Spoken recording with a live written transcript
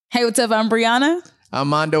Hey, what's up? I'm Brianna. I'm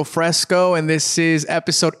Mondo Fresco, and this is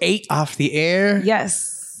episode 8 Off the Air.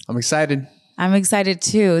 Yes. I'm excited. I'm excited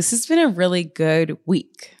too. This has been a really good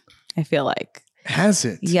week, I feel like. Has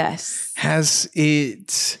it? Yes. Has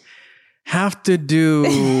it have to do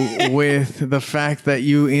with the fact that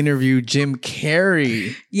you interviewed Jim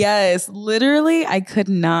Carrey? Yes. Literally, I could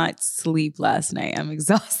not sleep last night. I'm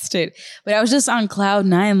exhausted. But I was just on cloud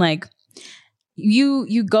nine, like,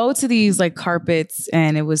 you go to these like carpets,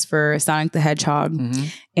 and it was for Sonic the Hedgehog. Mm-hmm.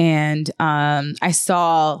 And I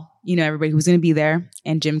saw, everybody who was going to be there,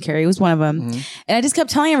 and Jim Carrey was one of them. Mm-hmm. And I just kept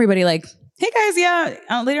telling everybody like, hey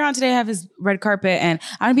guys, later on today I have his red carpet and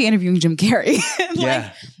I'm going to be interviewing Jim Carrey.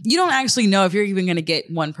 You don't actually know if you're even going to get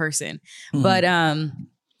one person. Mm-hmm. But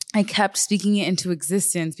I kept speaking it into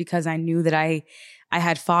existence because I knew that I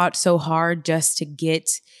had fought so hard just to get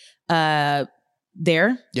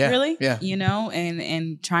there, really,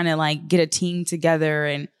 and trying to like get a team together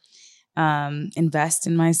and invest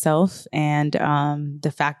in myself. And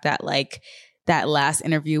the fact that like that last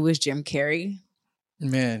interview was Jim Carrey,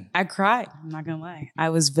 man, I cried. I'm not gonna lie. I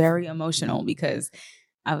was very emotional because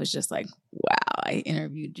I was just like, wow, I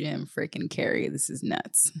interviewed Jim freaking Carrey. This is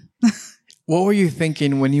nuts. What were you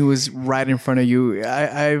thinking when he was right in front of you?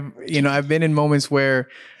 I've been in moments where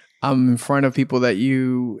I'm in front of people that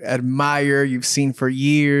you admire, you've seen for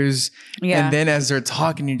years. Yeah. And then as they're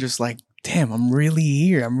talking, you're just like, damn, I'm really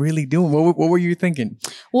here. I'm really doing. What were you thinking?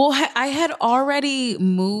 Well, I had already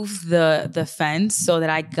moved the fence so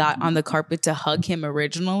that I got on the carpet to hug him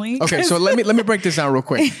originally. Okay, so let me break this down real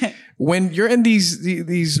quick. When you're in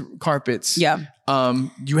these carpets,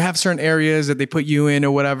 you have certain areas that they put you in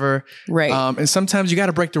or whatever, right? And sometimes you got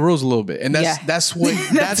to break the rules a little bit, and that's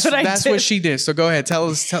what she did. So go ahead,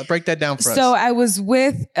 break that down for us. So I was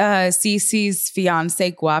with Cece's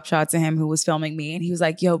fiance, Guap, shout out to him, who was filming me, and he was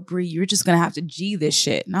like, "Yo, Bree, you're just gonna have to G this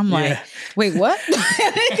shit," and I'm like, "Wait, what?"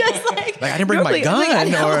 like I didn't bring my gun, what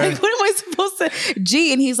am I supposed to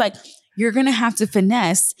G? And he's like, you're going to have to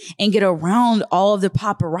finesse and get around all of the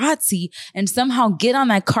paparazzi and somehow get on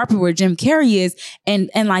that carpet where Jim Carrey is and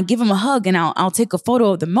like give him a hug and I'll take a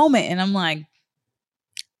photo of the moment. And I'm like,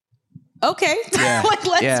 okay, like,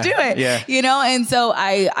 let's do it. Yeah. And so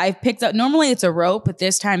I picked up, normally it's a rope, but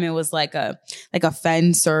this time it was like a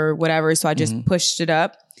fence or whatever. So I just pushed it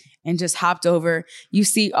up and just hopped over. You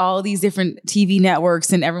see all these different TV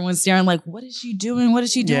networks and everyone's staring like, what is she doing? What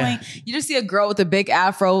is she doing? Yeah. You just see a girl with a big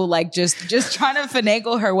afro, like just trying to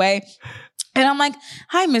finagle her way. And I'm like,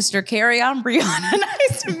 hi, Mr. Carrey, I'm Brianna.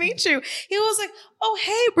 Nice to meet you. He was like, oh,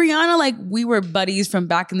 hey, Brianna. Like we were buddies from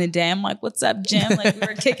back in the day. I'm like, what's up, Jim? Like we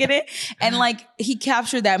were kicking it. And like he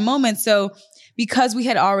captured that moment. So because we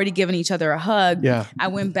had already given each other a hug, I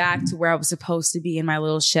went back to where I was supposed to be in my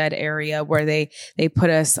little shed area where they put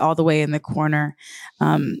us all the way in the corner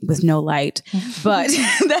with no light. But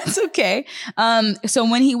that's okay. So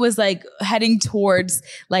when he was like heading towards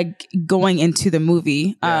like going into the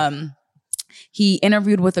movie, he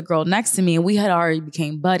interviewed with a girl next to me and we had already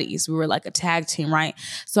became buddies. We were like a tag team, right?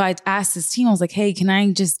 So I asked his team, I was like, hey, can I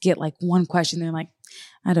just get like one question? They're like,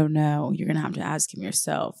 I don't know. You're going to have to ask him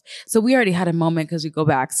yourself. So we already had a moment because we go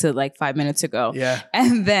back to like 5 minutes ago. Yeah.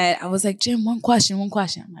 And then I was like, Jim, one question. I'm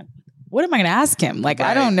like, what am I going to ask him? Like,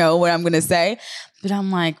 I don't know what I'm going to say. But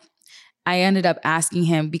I'm like, I ended up asking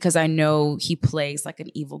him because I know he plays like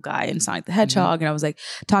an evil guy in Sonic the Hedgehog. Mm-hmm. And I was like,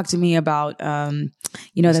 talk to me about, the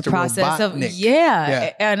process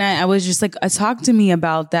Robotnik. And I was just like, talk to me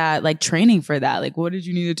about that, like training for that. Like, what did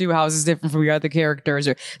you need to do? How is this different from your other characters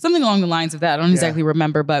or something along the lines of that? I don't exactly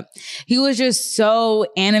remember, but he was just so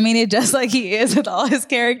animated, just like he is with all his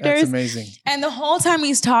characters. That's amazing. And the whole time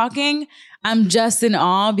he's talking, I'm just in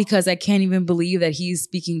awe because I can't even believe that he's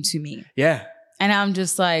speaking to me. Yeah. And I'm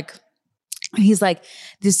just like, and he's like,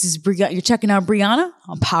 this is Brianna. You're checking out Brianna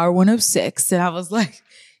on Power 106. And I was like,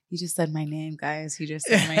 he just said my name, guys. He just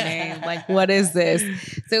said my name. Like, what is this?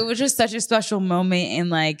 So it was just such a special moment. And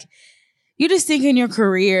like, you just think in your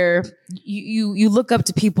career, you look up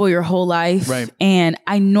to people your whole life. Right. And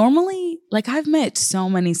I normally, like, I've met so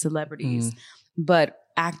many celebrities, but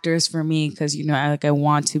actors for me, because, I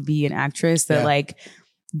want to be an actress that like,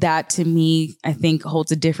 that to me, I think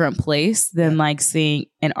holds a different place than like seeing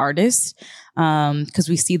an artist. Cause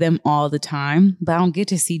we see them all the time, but I don't get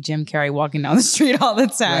to see Jim Carrey walking down the street all the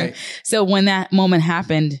time. Right. So when that moment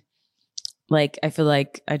happened, like, I feel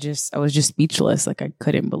like I was just speechless. Like I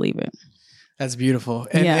couldn't believe it. That's beautiful.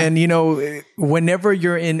 And whenever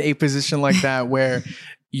you're in a position like that where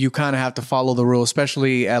you kind of have to follow the rules,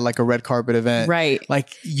 especially at like a red carpet event. Right. Like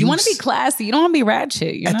you want to be classy. You don't want to be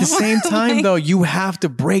ratchet. At the same time, though, you have to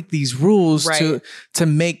break these rules to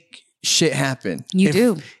make shit happen. You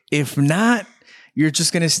do. If not, you're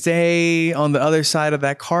just going to stay on the other side of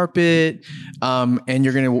that carpet, and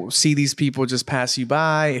you're going to see these people just pass you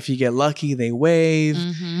by. If you get lucky, they wave.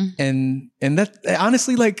 And that,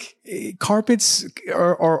 honestly, like, carpets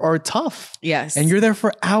are tough. Yes. And you're there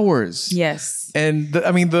for hours. Yes. And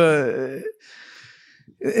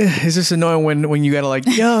it's just annoying when you gotta, like,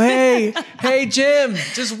 yo, hey, Jim,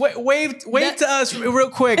 just wave to us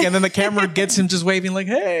real quick, and then the camera gets him just waving, like,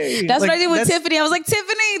 hey. That's what I did with Tiffany. I was like,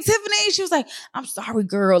 Tiffany. She was like, I'm sorry,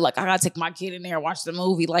 girl. Like, I gotta take my kid in there and watch the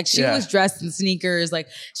movie. Like, she was dressed in sneakers. Like,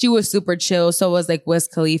 she was super chill. So was like Wiz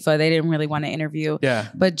Khalifa. They didn't really want to interview. Yeah.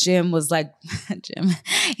 But Jim was like,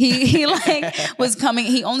 he like was coming.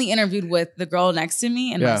 He only interviewed with the girl next to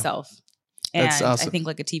me and myself. And that's awesome. I think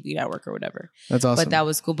like a TV network or whatever. That's awesome. But that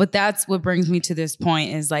was cool. But that's what brings me to this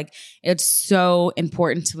point is like, it's so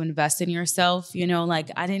important to invest in yourself. You know,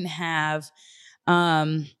 like I didn't have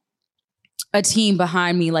a team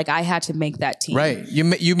behind me. Like I had to make that team. Right. You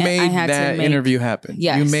made that interview happen.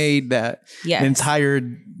 Yes. You made that entire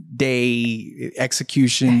day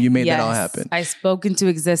execution. You made that all happen. I spoke into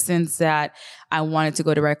existence that I wanted to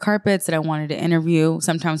go to red carpets, that I wanted to interview.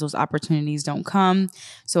 Sometimes those opportunities don't come.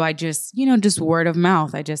 So I just, just word of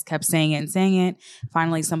mouth. I just kept saying it.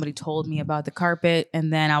 Finally, somebody told me about the carpet.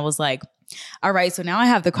 And then I was like, all right, so now I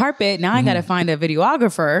have the carpet. Now I got to find a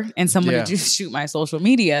videographer and someone to just shoot my social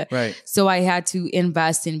media. Right. So I had to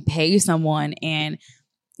invest and pay someone. And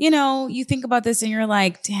you think about this and you're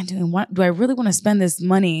like, damn, do I really want to spend this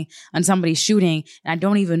money on somebody shooting? And I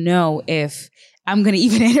don't even know if I'm going to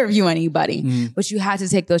even interview anybody. But you had to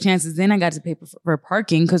take those chances. Then I got to pay for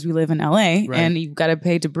parking because we live in LA and you've got to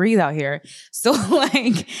pay to breathe out here. So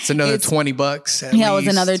like, it's another $20 at least. It was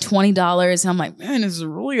another $20. And I'm like, man, this is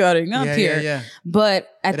really adding up here. Yeah. But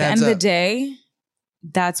at the end of the day,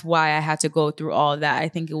 that's why I had to go through all of that. I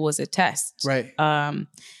think it was a test. Right.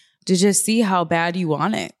 To just see how bad you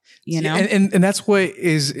want it, And that's what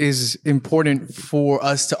is important for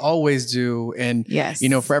us to always do. And,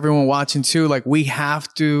 for everyone watching too, like we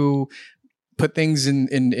have to put things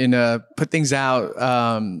put things out,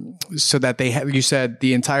 so that they have, you said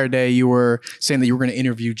the entire day you were saying that you were going to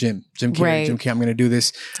interview Jim Carrey, right. Jim Carrey, I'm going to do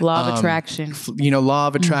this. Law of attraction. Law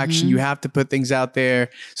of attraction. You have to put things out there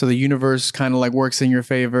so the universe kind of like works in your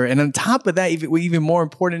favor. And on top of that, even more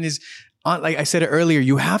important is, like I said it earlier,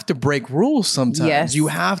 you have to break rules sometimes. Yes. You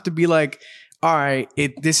have to be like, all right,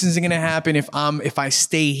 this isn't going to happen if I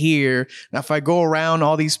stay here. Now, if I go around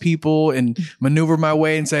all these people and maneuver my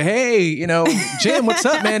way and say, hey, Jim, what's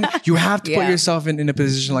up, man? You have to put yourself in a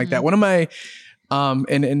position like that. One of my,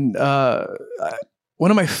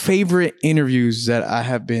 one of my favorite interviews that I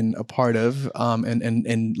have been a part of,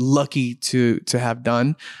 and lucky to have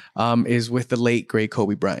done, is with the late great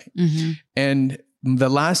Kobe Bryant. And the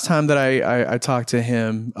last time that I talked to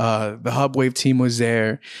him, the Hubwave team was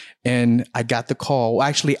there and I got the call. Well,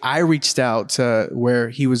 actually, I reached out to where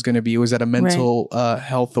he was going to be. It was at a mental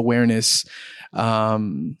health awareness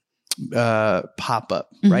pop-up,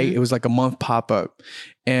 right? It was like a month pop-up.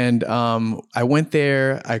 And I went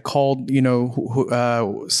there, I called,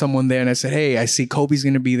 someone there and I said, hey, I see Kobe's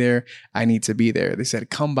going to be there. I need to be there. They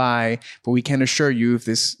said, come by, but we can't assure you if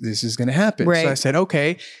this is going to happen. Right. So I said,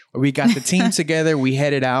 okay. We got the team together. We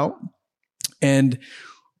headed out and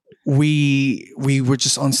we were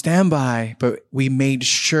just on standby, but we made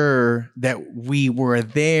sure that we were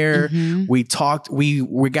there. We talked, we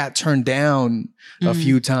got turned down a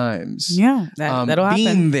few times. Yeah. That'll happen.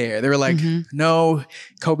 Being there. They were like, no,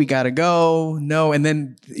 Kobe gotta go. No. And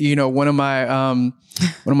then, one of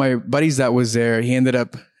my buddies that was there, he ended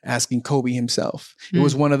up asking Kobe himself. It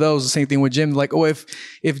was one of those, the same thing with Jim. Like,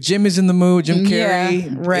 if Jim is in the mood, Jim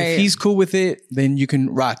Carrey, if he's cool with it, then you can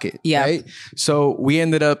rock it. Yeah. Right. So we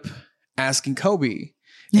ended up asking Kobe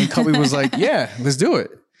and Kobe was like, yeah, let's do it.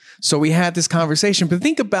 So we had this conversation, but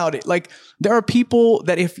think about it. Like there are people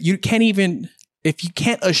that if you can't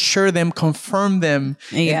assure them, confirm them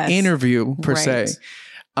in interview per se,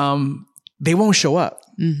 they won't show up.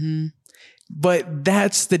 But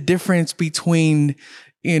that's the difference between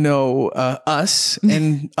us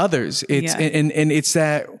and others. It's and it's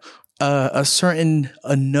that a certain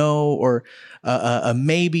no or a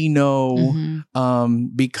maybe no.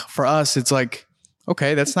 For us, it's like,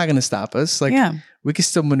 okay, that's not going to stop us. Like we can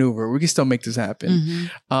still maneuver. We can still make this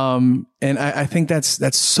happen. And I think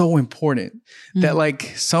that's so important that like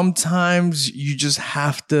sometimes you just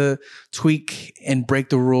have to tweak and break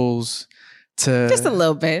the rules just a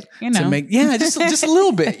little bit, to make, just a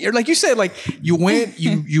little bit. You're like you said, like you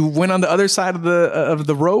went on the other side of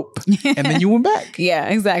the rope, and then you went back. Yeah,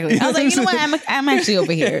 exactly. I was like, you know what, I'm actually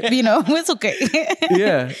over here. It's okay.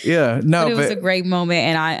 No, but it was a great moment,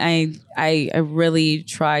 and I really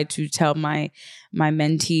try to tell my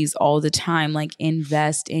mentees all the time, like,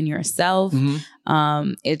 invest in yourself.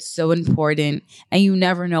 It's so important, and you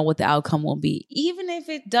never know what the outcome will be. Even if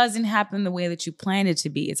it doesn't happen the way that you planned it to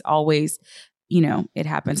be, it's always, it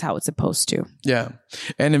happens how it's supposed to. Yeah.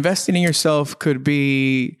 And investing in yourself could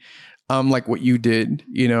be like what you did.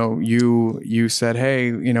 You said,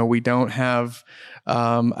 hey, we don't have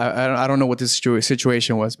I don't know what this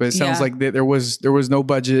situation was, but it sounds like there was no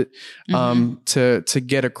budget to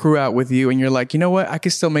get a crew out with you, and you're like, you know what, I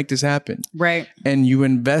can still make this happen. Right. And you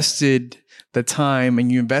invested the time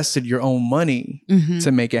and you invested your own money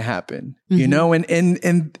to make it happen. And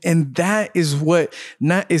that is what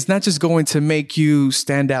is not just going to make you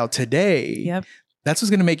stand out today. Yep. That's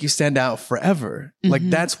what's going to make you stand out forever. Like,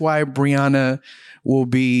 that's why Brianna will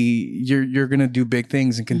be, you're going to do big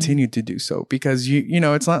things and continue to do so, because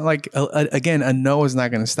it's not like, again, a no is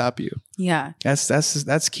not going to stop you. Yeah.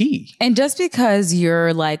 That's key. And just because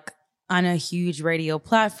you're like on a huge radio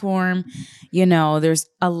platform, there's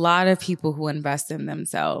a lot of people who invest in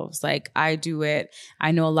themselves. Like, I do it.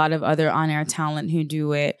 I know a lot of other on-air talent who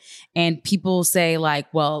do it. And people say,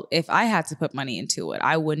 like, well, if I had to put money into it,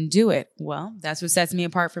 I wouldn't do it. Well, that's what sets me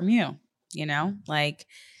apart from you. Like,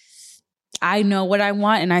 I know what I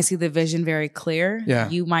want and I see the vision very clear. Yeah.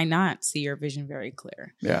 You might not see your vision very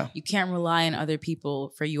clear. Yeah. You can't rely on other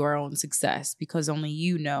people for your own success, because only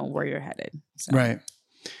you know where you're headed. So. Right.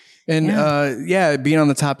 And being on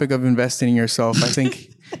the topic of investing in yourself, I think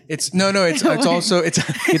it's also you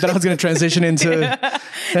thought I was going to transition into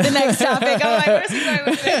the next topic. I'm like, where's he going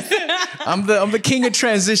with this? I'm the king of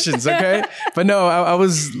transitions, okay? But no, I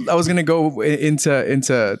was going to go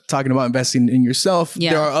into talking about investing in yourself.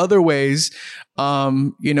 Yeah. There are other ways,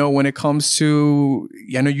 when it comes to,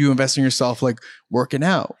 I know you invest in yourself, like working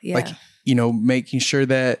out, like, making sure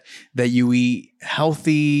that you eat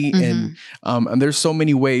healthy and there's so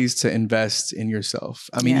many ways to invest in yourself.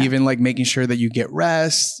 I mean, even like making sure that you get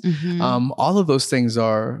rest. All of those things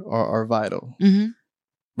are vital.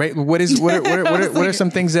 Right? What are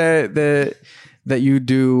some things that you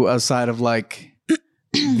do outside of like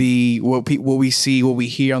what we see, what we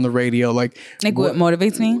hear on the radio, like what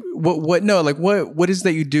motivates me? What is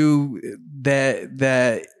that you do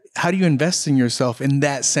that how do you invest in yourself in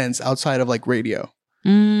that sense outside of like radio?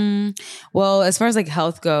 Well, as far as like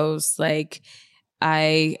health goes, like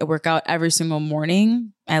I work out every single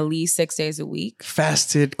morning, at least 6 days a week.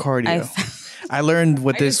 Fasted cardio. I learned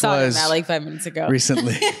what this was like 5 minutes ago.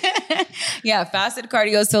 Recently. Yeah, fasted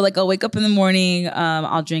cardio. So like I'll wake up in the morning,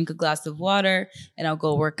 I'll drink a glass of water and I'll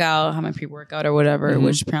go work out, have my pre-workout or whatever,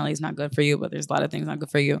 which apparently is not good for you, but there's a lot of things not good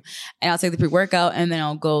for you. And I'll take the pre-workout and then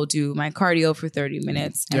I'll go do my cardio for 30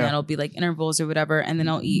 minutes and then it'll be like intervals or whatever. And then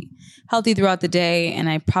I'll eat healthy throughout the day. And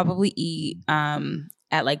I probably eat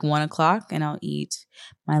at like 1 o'clock and I'll eat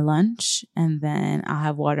my lunch and then I'll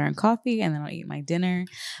have water and coffee and then I'll eat my dinner.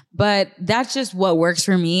 But that's just what works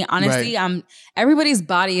for me. Honestly, everybody's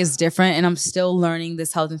body is different and I'm still learning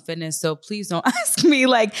this health and fitness. So please don't ask me,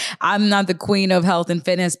 like, I'm not the queen of health and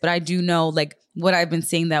fitness, but I do know like what I've been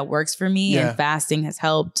seeing that works for me and fasting has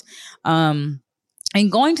helped. And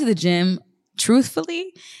going to the gym,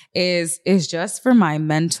 truthfully, is just for my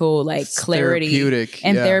mental like clarity, therapeutic,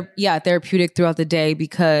 and therapeutic throughout the day.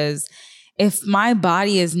 Because if my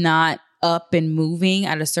body is not up and moving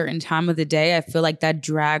at a certain time of the day, I feel like that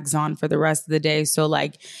drags on for the rest of the day. So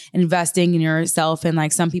like investing in yourself, and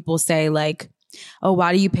like some people say like, oh,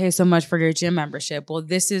 why do you pay so much for your gym membership? Well,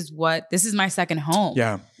 this is my second home.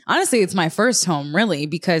 Yeah. Honestly, it's my first home, really,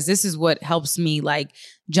 because this is what helps me like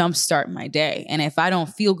jumpstart my day. And if I don't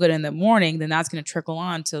feel good in the morning, then that's going to trickle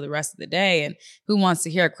on to the rest of the day. And who wants to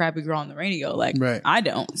hear a crappy girl on the radio? Like, I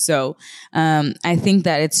don't. So I think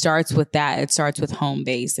that it starts with that. It starts with home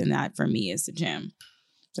base. And that for me is the gym.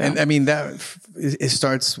 So. And I mean, it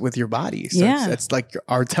starts with your body. It's like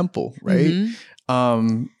our temple, right?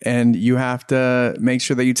 And you have to make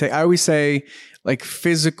sure that you take, I always say like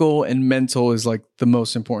physical and mental is like the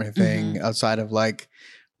most important thing outside of like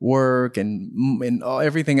work and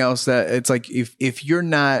everything else. That it's like, if you're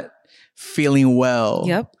not feeling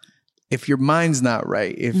well, if your mind's not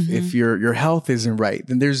right, if your health isn't right,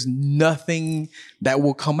 then there's nothing that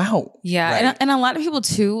will come out. Yeah. Right? And a lot of people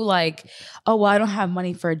too, like, oh, well, I don't have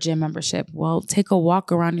money for a gym membership. Well, take a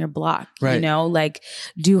walk around your block, like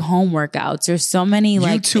do home workouts. There's so many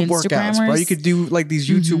like YouTube workouts, bro. You could do like these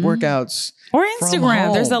YouTube workouts Or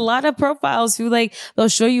Instagram. There's a lot of profiles who they'll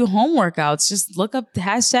show you home workouts. Just look up the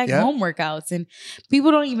hashtag home workouts. And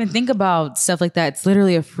people don't even think about stuff like that. It's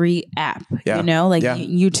literally a free app,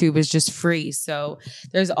 YouTube is just free. So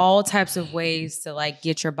there's all types of ways to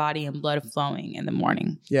get your body and blood flowing in the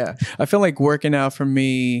morning. Yeah. I feel like working out for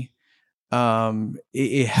me,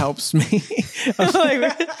 it helps me.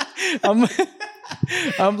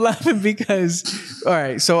 I'm laughing because, all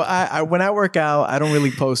right. So I when I work out, I don't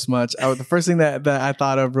really post much. The first thing that I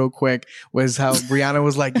thought of real quick was how Brianna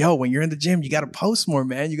was like, "Yo, when you're in the gym, you got to post more,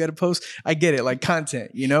 man. You got to post." I get it, like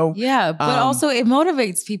content, Yeah, but also it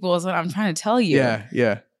motivates people. Is what I'm trying to tell you.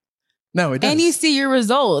 Yeah. No, it does. And you see your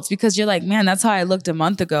results because you're like, man, that's how I looked a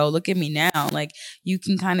month ago. Look at me now. Like you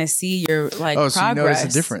can kind of see your progress. So you notice a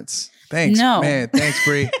difference. Thanks, man. Thanks,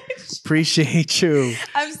 Bri. Appreciate you.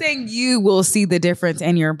 I'm saying you will see the difference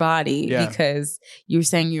in your body because you're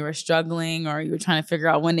saying you were struggling or you were trying to figure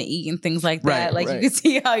out when to eat and things like that. You can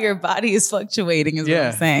see how your body is fluctuating is what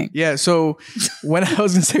I'm saying. Yeah. So when I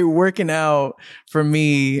was going to say working out for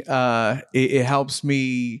me, it helps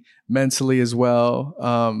me mentally as well.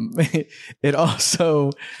 It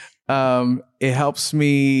also, it helps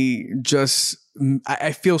me just,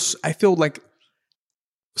 I feel like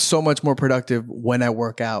so much more productive when I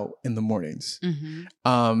work out in the mornings.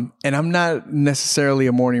 Mm-hmm. And I'm not necessarily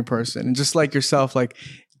a morning person. And just like yourself, like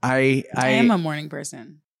I am a morning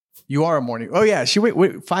person. You are a morning. Oh yeah.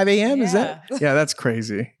 Wait, 5 a.m. Yeah. Is that? Yeah, that's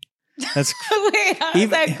crazy. That's wait, how is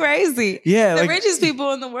that crazy? Yeah. The richest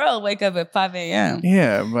people in the world wake up at 5 a.m.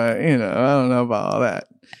 Yeah, but I don't know about all that.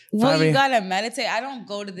 Well, you gotta meditate. I don't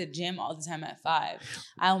go to the gym all the time at 5.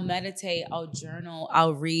 I'll meditate. I'll journal.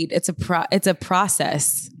 I'll read. It's a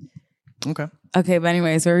process. Okay. Okay, but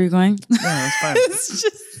anyways, where are you going? No, that's fine.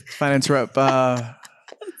 It's fine to interrupt.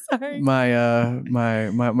 Sorry.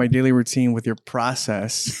 My daily routine with your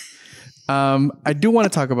process. I do want to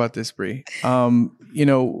talk about this, Bri. I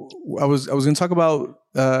was going to talk about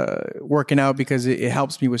working out because it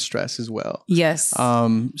helps me with stress as well. Yes.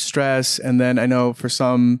 Stress, and then I know for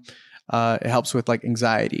some, it helps with like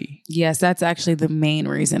anxiety. Yes, that's actually the main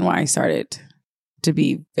reason why I started. To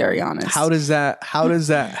be very honest, how does that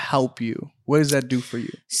help you? What does that do for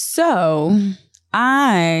you? So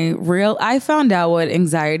I found out what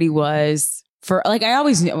anxiety was. For I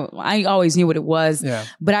always knew what it was,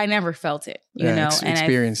 but I never felt it, and I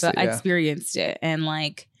experienced it. And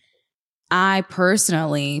I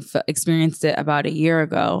personally experienced it about a year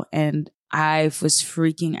ago, and I was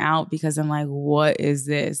freaking out because I'm like, what is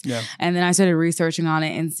this? Yeah. And then I started researching on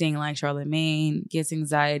it and seeing Charlamagne gets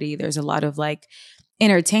anxiety. There's a lot of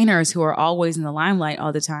entertainers who are always in the limelight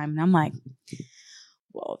all the time. And I'm like,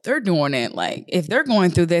 well, if they're doing it, if they're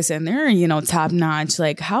going through this and they're, top notch,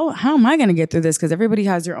 how am I going to get through this? Because everybody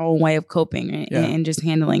has their own way of coping and just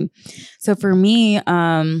handling. So for me,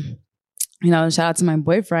 shout out to my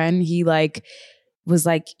boyfriend. He was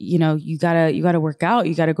you gotta work out.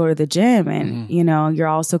 You gotta go to the gym. And, you're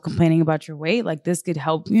also complaining about your weight. This could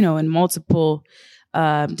help, in multiple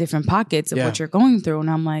different pockets of what you're going through. And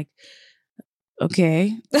I'm like,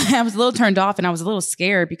 okay. I was a little turned off and I was a little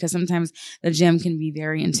scared because sometimes the gym can be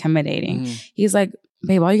very intimidating. He's like,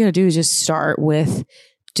 babe, all you gotta do is just start with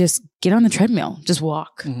just get on the treadmill, just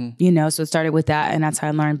walk, so it started with that. And that's how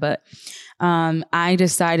I learned. But I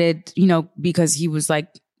decided, because he was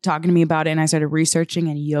talking to me about it and I started researching,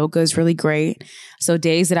 and yoga is really great. So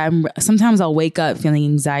days that sometimes I'll wake up feeling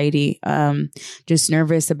anxiety, just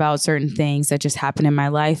nervous about certain things that just happen in my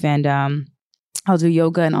life. And, I'll do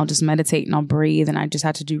yoga and I'll just meditate and I'll breathe, and I just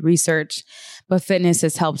had to do research. But fitness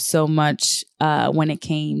has helped so much, when it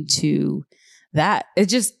came to that.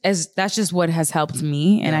 That's just what has helped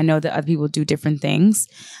me. And I know that other people do different things.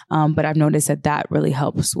 But I've noticed that really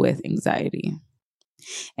helps with anxiety.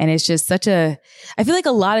 And it's just I feel like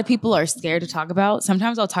a lot of people are scared to talk about.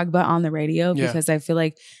 Sometimes I'll talk about it on the radio because I feel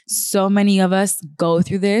like so many of us go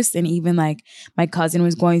through this. And even my cousin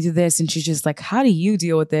was going through this and she's just like, how do you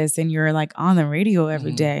deal with this? And you're on the radio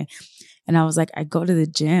every day. And I was like, I go to the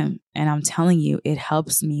gym and I'm telling you, it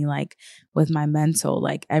helps me with my mental,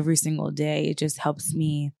 every single day. It just helps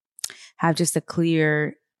me have just a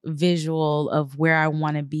clear visual of where I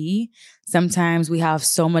want to be. Sometimes we have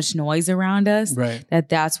so much noise around us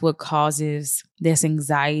that's what causes this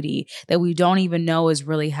anxiety that we don't even know is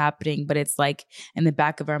really happening, but it's in the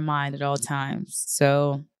back of our mind at all times.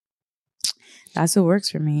 So that's what works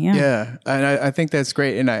for me. Yeah. And I think that's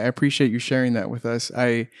great. And I appreciate you sharing that with us.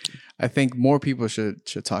 I think more people should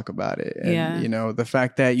talk about it. And, the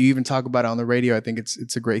fact that you even talk about it on the radio, I think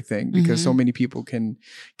it's a great thing because so many people can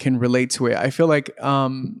relate to it. I feel like,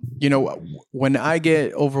 when I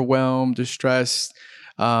get overwhelmed or stressed,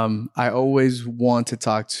 I always want to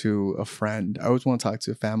talk to a friend. I always want to talk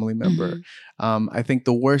to a family member. I think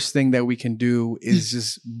the worst thing that we can do is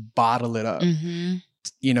just bottle it up.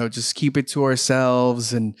 You know, just keep it to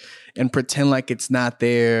ourselves and pretend like it's not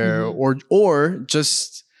there, or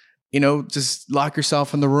just, you know, just lock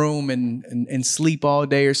yourself in the room and sleep all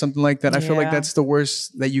day or something like that. I feel like that's the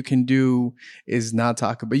worst that you can do, is not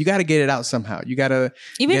talk about. You got to get it out somehow. You got to,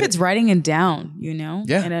 even if it's writing it down, you know,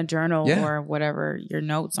 in a journal or whatever, your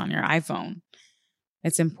notes on your iPhone.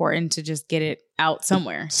 It's important to just get it out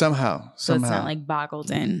somewhere somehow. So it's not like boggled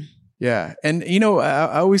in. Yeah. And, you know,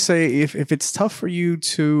 I always say if it's tough for you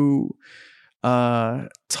to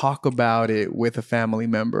talk about it with a family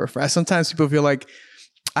member, sometimes people feel like,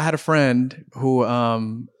 I had a friend who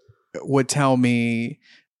would tell me,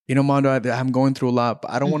 you know, Mondo, I'm going through a lot, but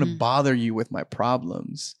I don't want to bother you with my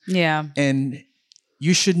problems. Yeah. And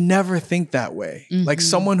you should never think that way. Like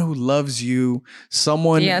someone who loves you,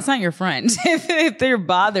 someone... Yeah, it's not your friend if they're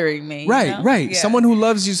bothering me. Right, you know? right. Yeah. Someone who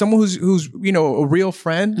loves you, someone who's you know, a real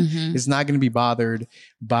friend is not going to be bothered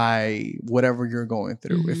by whatever you're going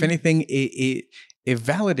through. If anything, it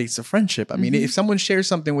validates the friendship. I mean, if someone shares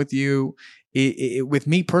something with you, with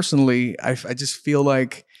me personally, I just feel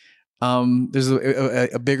like there's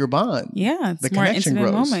a bigger bond. Yeah, it's more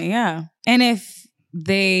intimate moment. Yeah, and if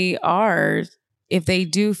they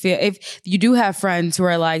do feel, if you do have friends who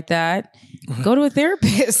are like that, go to a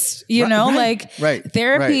therapist. You know,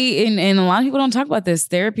 therapy, and a lot of people don't talk about this.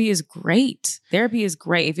 Therapy is great. Therapy is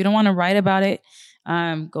great. If you don't want to write about it,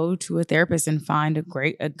 go to a therapist and find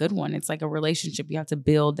a good one. It's like a relationship. You have to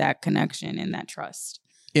build that connection and that trust.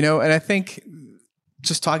 You know, and I think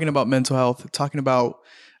just talking about mental health, talking about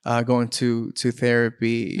going to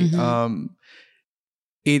therapy,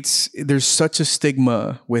 there's such a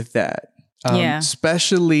stigma with that.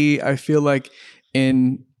 Especially I feel like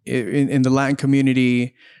in the Latin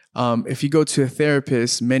community, if you go to a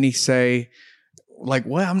therapist, many say, like,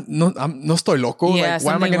 what? I'm no estoy loco. Yeah, like,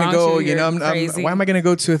 why am I going to go? You know, why am I going to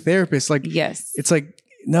go to a therapist? Like, yes, it's like,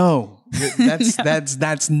 no,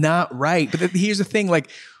 that's not right. But here's the thing, like,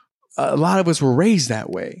 a lot of us were raised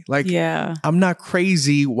that way. Like, I'm not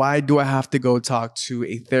crazy. Why do I have to go talk to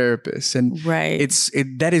a therapist? And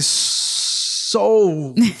that is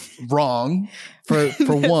so wrong for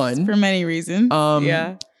one, for many reasons.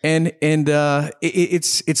 And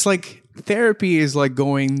it's like therapy is like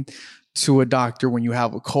going to a doctor when you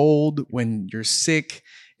have a cold, when you're sick.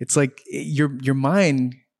 It's like your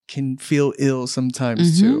mind can feel ill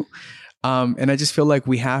sometimes too. And I just feel like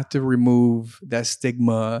we have to remove that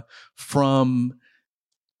stigma from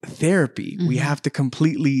therapy. We have to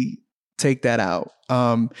completely take that out.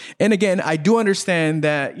 And again, I do understand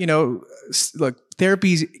that, you know, look,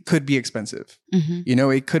 therapy could be expensive. You know,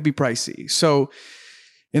 it could be pricey. So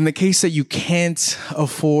in the case that you can't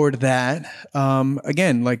afford that,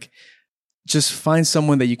 again, like, just find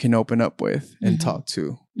someone that you can open up with and talk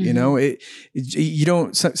to. You know, you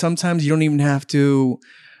don't, sometimes you don't even have to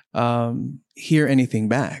hear anything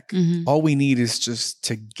back. All we need is just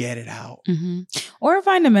to get it out. Or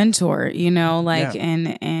find a mentor, you know, like,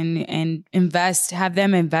 and invest, have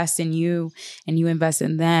them invest in you and you invest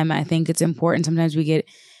in them. I think it's important. Sometimes we get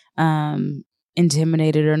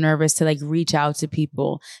intimidated or nervous to like reach out to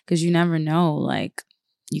people, because you never know, like,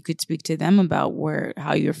 you could speak to them about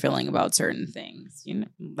how you're feeling about certain things. You know,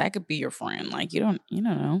 that could be your friend. Like, you don't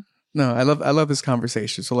know. No, I love this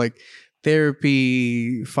conversation. So like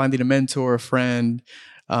therapy, finding a mentor, a friend,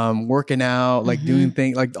 working out, like doing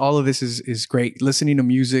things, like all of this is great. Listening to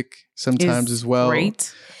music sometimes as well.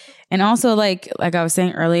 Great. And also like I was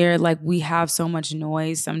saying earlier, like we have so much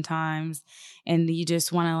noise sometimes, and you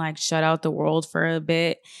just want to like shut out the world for a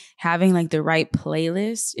bit. Having like the right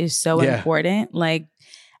playlist is so important. Like,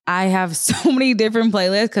 I have so many different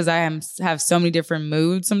playlists because I have so many different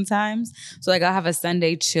moods sometimes. So like I have a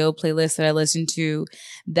Sunday chill playlist that I listen to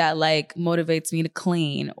that like motivates me to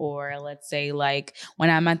clean, or let's say like when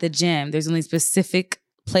I'm at the gym, there's only specific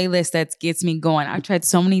playlist that gets me going. I've tried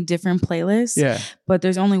so many different playlists, but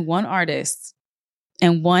there's only one artist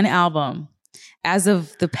and one album as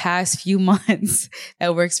of the past few months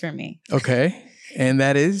that works for me. Okay. And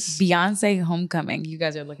that is Beyonce Homecoming. You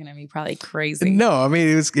guys are looking at me probably crazy. No, I mean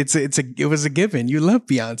it was a given. You love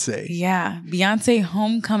Beyonce. Yeah, Beyonce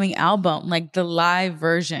Homecoming album, like the live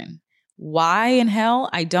version. Why in hell?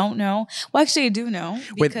 I don't know. Well, actually, I do know,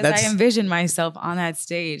 because I envision myself on that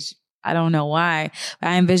stage. I don't know why, but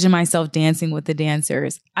I envision myself dancing with the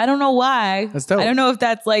dancers. I don't know why. That's dope. I don't know if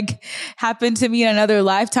that's like happened to me in another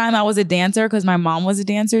lifetime. I was a dancer because my mom was a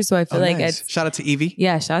dancer. So I feel like nice. Shout out to Evie.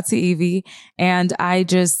 Yeah, shout out to Evie. And I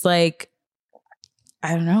just like,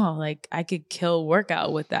 I don't know. Like I could kill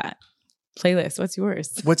workout with that playlist. What's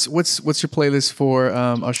yours? What's your playlist for?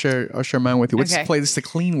 I'll share mine with you. What's the playlist to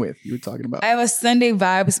clean with? You were talking about. I have a Sunday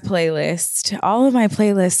Vibes playlist. All of my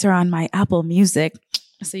playlists are on my Apple Music,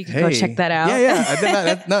 so you can go check that out.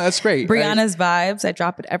 Yeah. No, that's great. Brianna's Vibes. I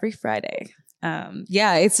drop it every Friday.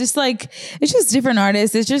 It's just different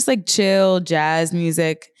artists. It's just like chill jazz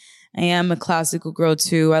music. I am a classical girl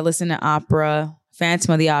too. I listen to opera.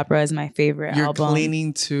 Phantom of the Opera is my favorite album. You're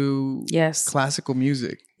cleaning to classical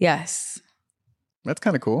music. Yes. That's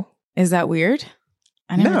kind of cool. Is that weird?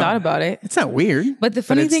 I never thought about it. It's not weird. But the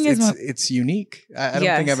funny thing is... it's unique. I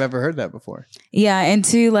don't think I've ever heard that before. Yeah. And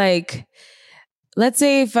to like, let's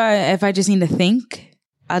say if I just need to think,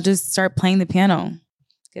 I'll just start playing the piano.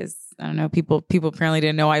 Because I don't know, people apparently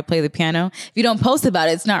didn't know I play the piano. If you don't post about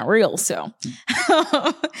it, it's not real. So,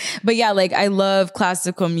 but yeah, like I love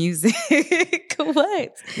classical music.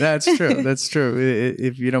 What? That's true. That's true.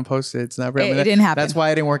 If you don't post it, it's not real. It didn't happen. That's why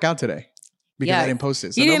I didn't work out today. Because I didn't post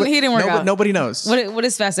it. So he didn't work out. Nobody knows. What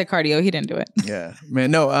is fast at cardio? He didn't do it. Yeah, man.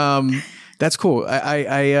 No, that's cool.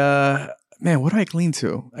 Man, what do I clean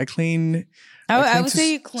to? I would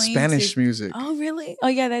say you clean Spanish music. Oh, really? Oh,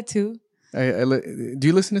 yeah, that too. Do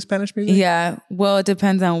you listen to Spanish music? Yeah. Well, it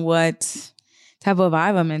depends on what type of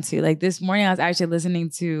vibe I'm into. Like this morning, I was actually listening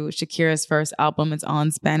to Shakira's first album. It's all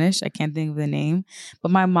in Spanish. I can't think of the name,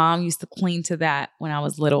 but my mom used to clean to that when I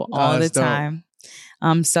was little all the time.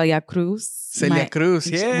 Celia Cruz.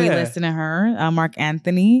 Yeah. We listen to her. Mark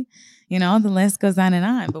Anthony. You know, the list goes on and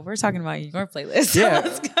on. But we're talking about your playlist. Yeah.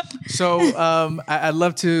 Let's go. So I'd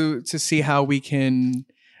love to see how we can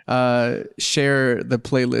share the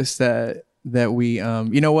playlist that we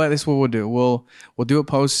you know what, this is what we'll do. We'll do a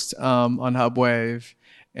post on Hubwave,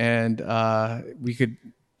 and we could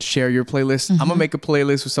share your playlist. I'm gonna make a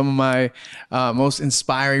playlist with some of my most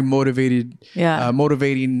inspiring, motivating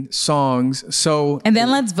songs. So and then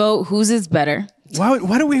let's vote whose is better.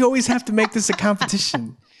 Why do we always have to make this a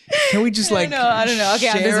competition? Can we just I don't know.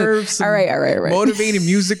 Okay, share some all right. motivating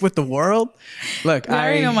music with the world? Look, I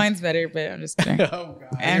already know mine's better, but I'm just kidding. Oh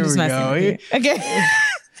God, I'm just messing with you. Okay.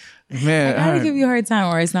 Man, I gotta give you a hard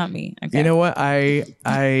time, or it's not me. Okay. You know what?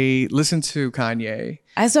 I listen to Kanye.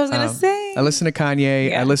 That's what I was gonna say. I listen to Kanye.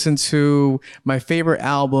 Yeah. I listen to my favorite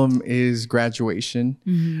album is Graduation.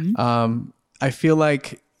 Mm-hmm. I feel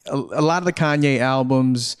like a lot of the Kanye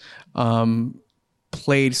albums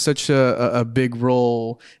played such a big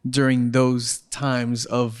role during those times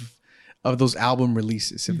of those album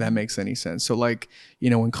releases, if that makes any sense. So like, you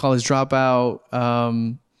know, when College Dropout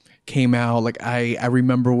came out, like I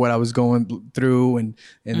remember what I was going through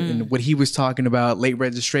and what he was talking about, Late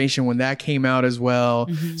Registration when that came out as well.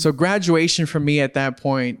 Mm-hmm. So Graduation for me at that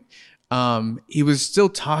point, he was still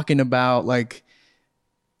talking about like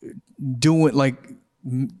doing like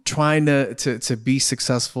trying to be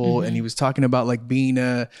successful. Mm-hmm. And he was talking about like being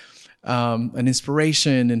an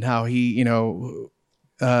inspiration and how he, you know,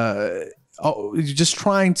 just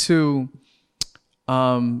trying to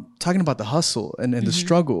talking about the hustle and the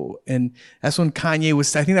struggle. And that's when Kanye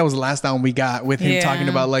was, I think that was the last album we got with him talking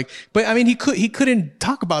about like, but I mean, he couldn't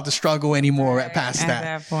talk about the struggle anymore past that.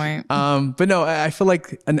 At that point. But no, I feel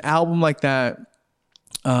like an album like that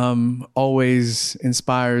always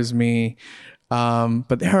inspires me.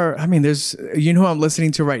 But there's, you know who I'm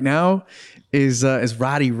listening to right now is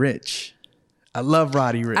Roddy Ricch. I love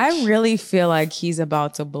Roddy Ricch. I really feel like he's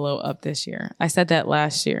about to blow up this year. I said that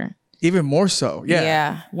last year. Even more so.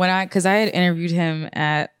 Yeah. Yeah. Because I had interviewed him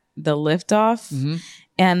at the Liftoff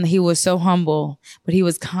and he was so humble, but he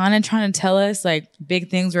was kind of trying to tell us like big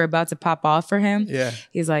things were about to pop off for him. Yeah.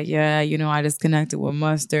 He's like, yeah, you know, I just connected with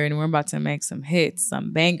Mustard and we're about to make some hits,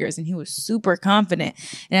 some bangers. And he was super confident.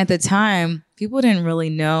 And at the time, people didn't really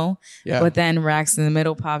know. Yeah. But then Racks in the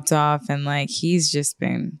Middle popped off and like he's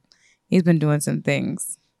been doing some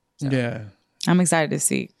things. So yeah. I'm excited to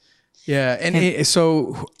see. Yeah, and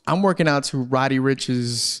so I'm working out to Roddy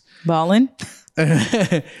Ricch's Ballin'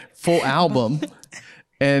 full album,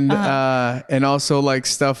 and also like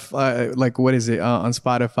stuff like what is it on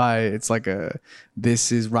Spotify? It's like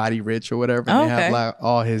This Is Roddy Ricch or whatever. And they have like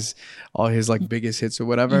all his like biggest hits or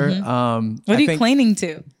whatever. What are you cleaning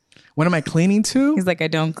to? What am I cleaning to? He's like, I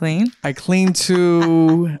don't clean. I clean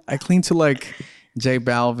to like J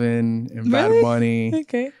Balvin and Bad Bunny.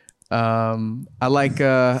 Okay. I like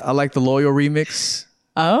the Loyal remix.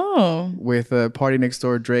 Oh. With Party Next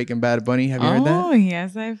Door, Drake and Bad Bunny. Have you heard that? Oh,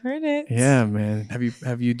 yes, I've heard it. Yeah, man.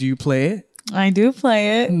 Do you play it? I do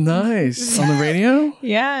play it. Nice. On the radio?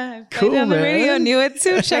 Yeah. Cool, on the radio. Knew it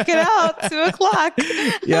too. Check it out.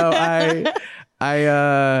 2:00. Yo,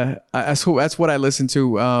 That's what I listen to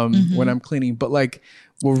when I'm cleaning. But like,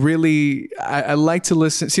 well, really, I like to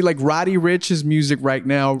listen. See, like Roddy Ricch's music right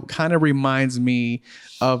now kind of reminds me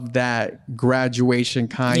of that graduation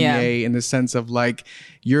Kanye in the sense of like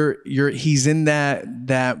he's in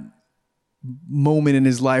that moment in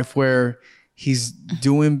his life where he's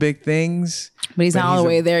doing big things, but he's not all the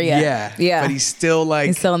way there yet. Yeah. But he's still like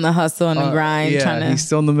he's still in the hustle and the grind, trying to. He's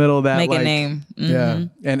still in the middle of that, make a name. Yeah,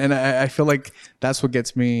 and I feel like that's what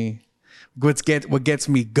gets me, what gets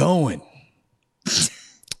me going.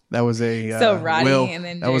 That was a Roddy and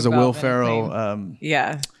then that was a Will Ferrell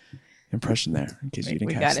impression there, in case you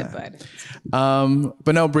didn't catch that. Bud.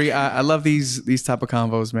 But no, Brie, I love these type of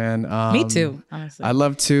convos, man. Me too, honestly. I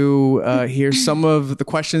love to hear some of the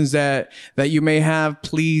questions that you may have.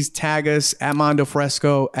 Please tag us at Mondo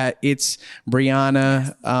Fresco, at It's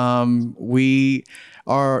Brianna. We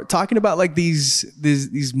are talking about like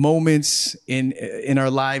these moments in our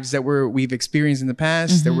lives that we've experienced in the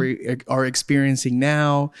past, that we are experiencing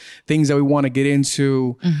now, things that we want to get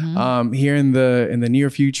into here in the near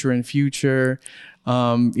future and future.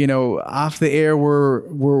 Off the air,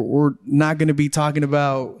 we're not going to be talking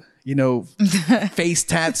about face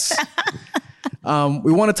tats.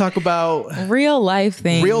 We want to talk about real life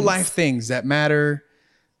things that matter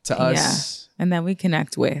to us. And that we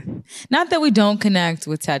connect with. Not that we don't connect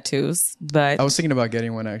with tattoos, but I was thinking about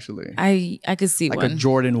getting one actually. I could see like one. Like a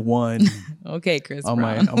Jordan 1. Okay, Chris on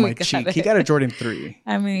Brown. my cheek. He got a Jordan 3.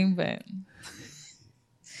 I mean, but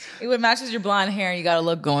it would match with your blonde hair and you got a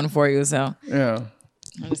look going for you, so. Yeah.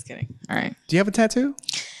 I'm just kidding. All right. Do you have a tattoo?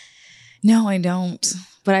 No, I don't.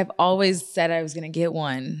 But I've always said I was going to get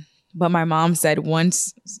one. But my mom said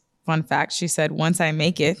once... Fun fact, she said, once I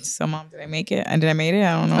make it. So, Mom, did I make it? Did I make it?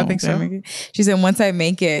 I don't know. I think so. She said, once I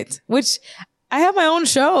make it, which I have my own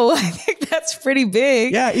show. I think that's pretty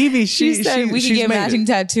big. Yeah, Evie, she said we can get matching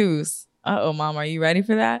tattoos. Uh-oh, Mom, are you ready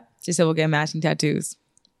for that? She said, we'll get matching tattoos.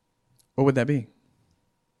 What would that be?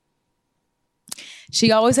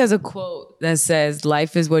 She always has a quote that says,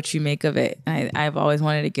 life is what you make of it. I've always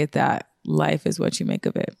wanted to get that. Life is what you make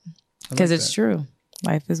of it. Because it's true.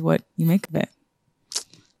 Life is what you make of it.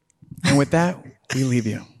 And with that, we leave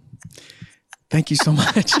you. Thank you so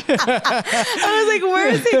much. I was like, where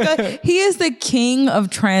is he going? He is the king of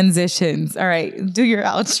transitions. All right, do your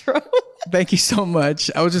outro. Thank you so much.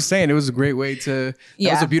 I was just saying, it was a great way to.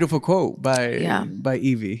 That was a beautiful quote by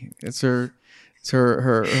Evie. It's her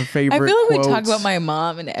favorite. I feel like quotes. we talk about my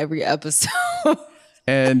mom in every episode.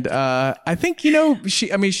 And I think she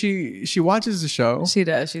watches the show. She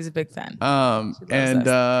does. She's a big fan.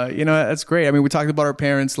 That's great. I mean, we talked about our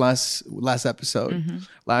parents last episode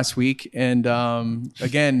last week, and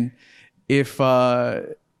again, if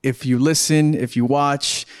you listen, if you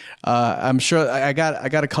watch, I'm sure I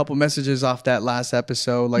got a couple messages off that last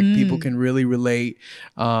episode. Like people can really relate.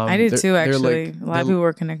 I did too, actually. A lot of people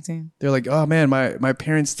were connecting. They're like, "Oh man, my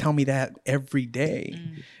parents tell me that every day."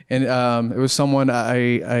 And it was someone,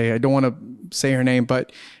 I don't want to say her name, but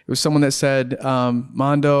it was someone that said,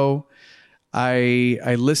 Mondo,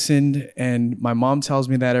 I listened and my mom tells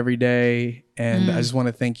me that every day. And I just want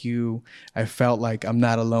to thank you. I felt like I'm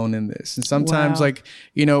not alone in this. And sometimes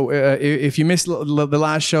if you missed the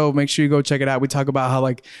last show, make sure you go check it out. We talk about how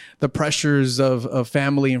like the pressures of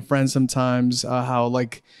family and friends sometimes, how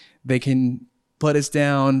like they can put us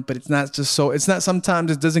down, but it's not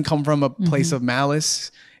sometimes it doesn't come from a place of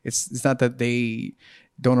malice. It's not that they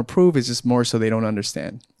don't approve. It's just more so they don't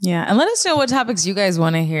understand. Yeah. And let us know what topics you guys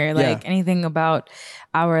want to hear. Like anything about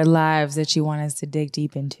our lives that you want us to dig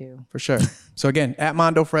deep into. For sure. So again, at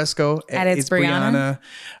Mondo Fresco, at It's Brianna.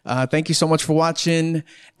 Thank you so much for watching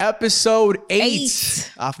episode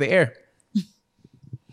 8 off the air.